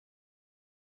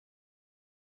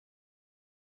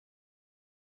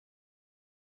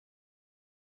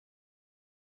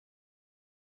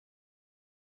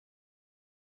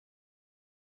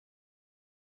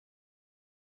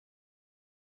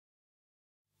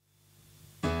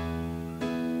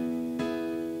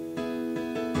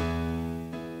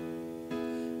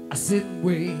sit and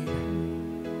wait.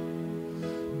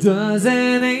 Does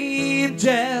an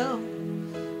angel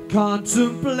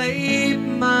contemplate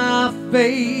my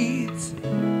fate?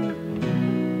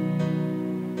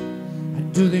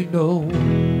 And do they know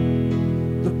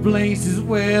the places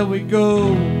where we go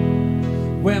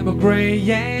when we're gray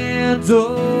and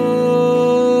old?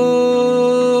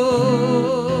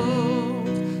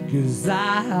 'Cause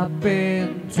I have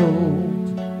been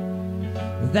told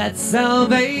that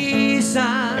salvation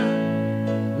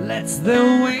lets their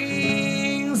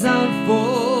wings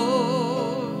unfold.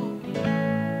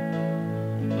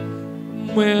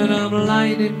 When I'm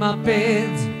lying in my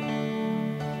bed,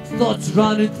 thoughts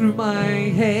running through my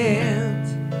head,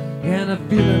 and I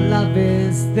feel that love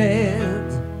is dead,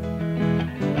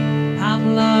 I'm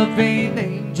loving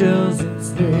angels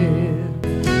instead.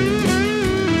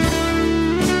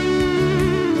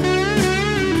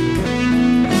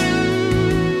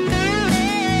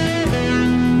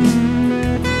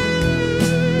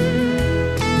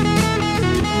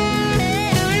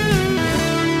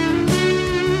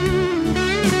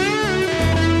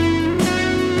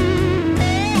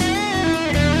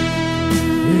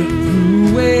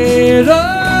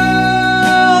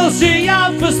 She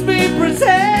offers me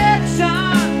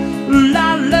protection,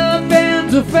 love and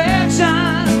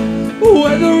affection,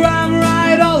 whether I'm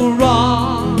right or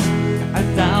wrong. And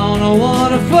down a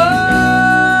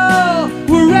waterfall,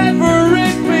 wherever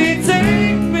it may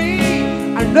take me,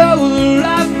 I know the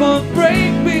life won't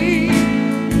break me.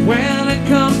 When it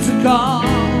comes to call,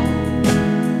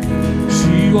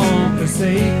 she won't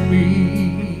forsake me.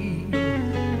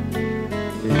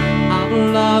 I'm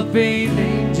loving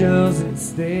angels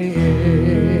instead.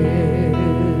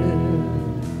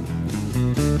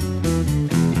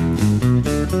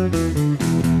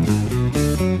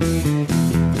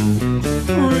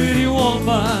 Pretty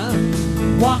woman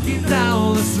walking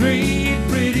down the street,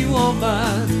 pretty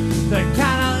woman that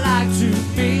kind of like to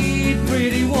meet,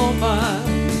 pretty woman.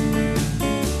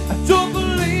 I don't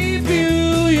believe you,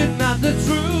 you're not the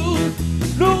truth.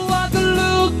 No other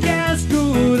look as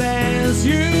good as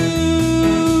you.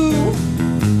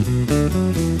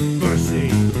 Mercy.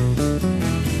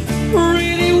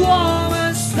 Pretty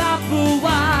woman, stop a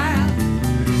while.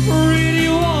 Pretty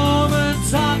woman,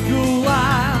 talk a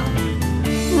while.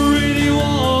 Pretty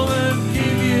woman,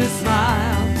 give your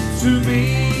smile to me.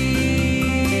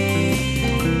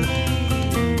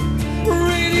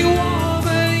 Pretty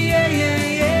woman, yeah, yeah,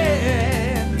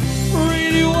 yeah.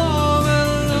 Pretty woman,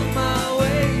 look my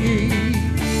way.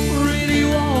 Pretty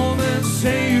woman,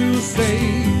 say you'll stay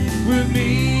with me.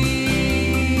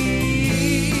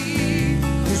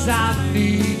 I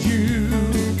need you,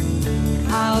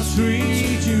 I'll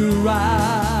treat you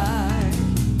right.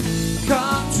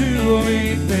 Come to me,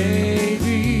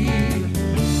 baby,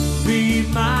 be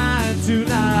mine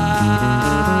tonight.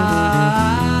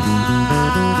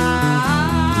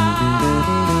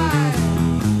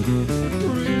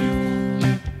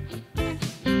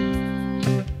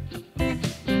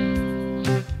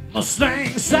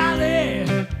 Mustang Sally,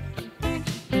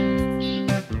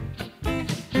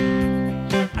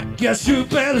 guess you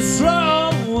better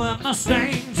slow that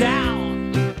Mustang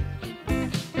down.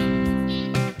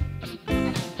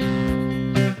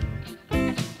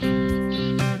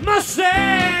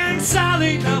 Mustang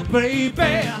Sally now, baby,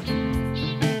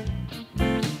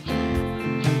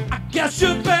 I guess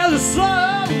you better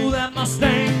slow that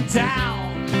Mustang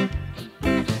down.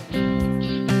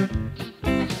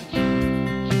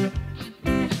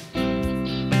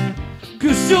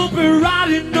 'Cause you'll be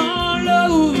riding all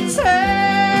over town.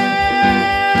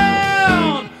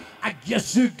 I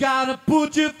guess you gotta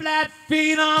put your flat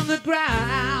feet on the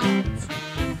ground.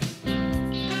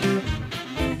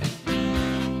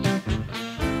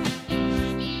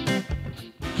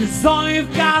 'Cause all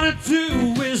you've gotta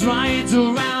do is ride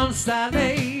around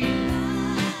Sally.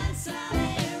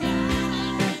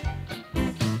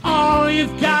 All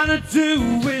you've gotta do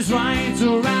is ride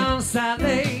around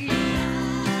Sally.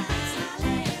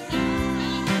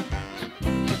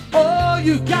 All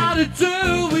you gotta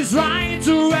do is ride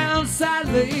around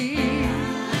Sally.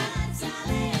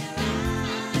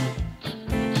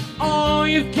 All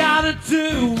you've gotta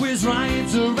do is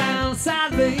ride around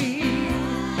Sally.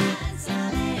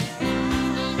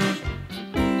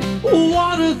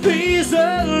 One of these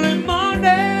early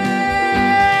mornings,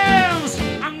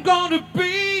 I'm gonna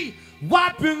be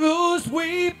wiping those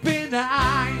weeping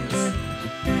eyes.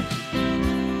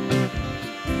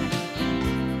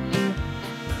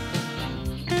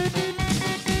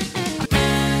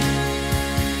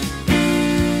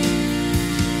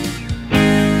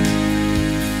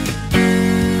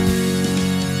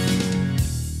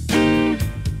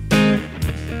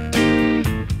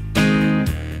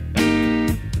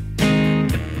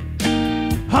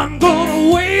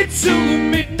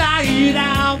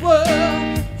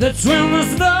 That's when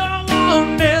there's no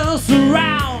one else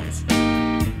around.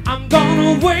 I'm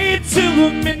gonna wait till the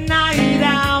midnight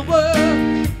hour.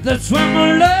 That's when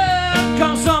my love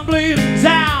comes tumbling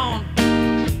down.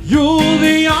 You're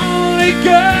the only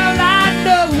girl I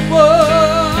know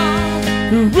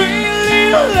of.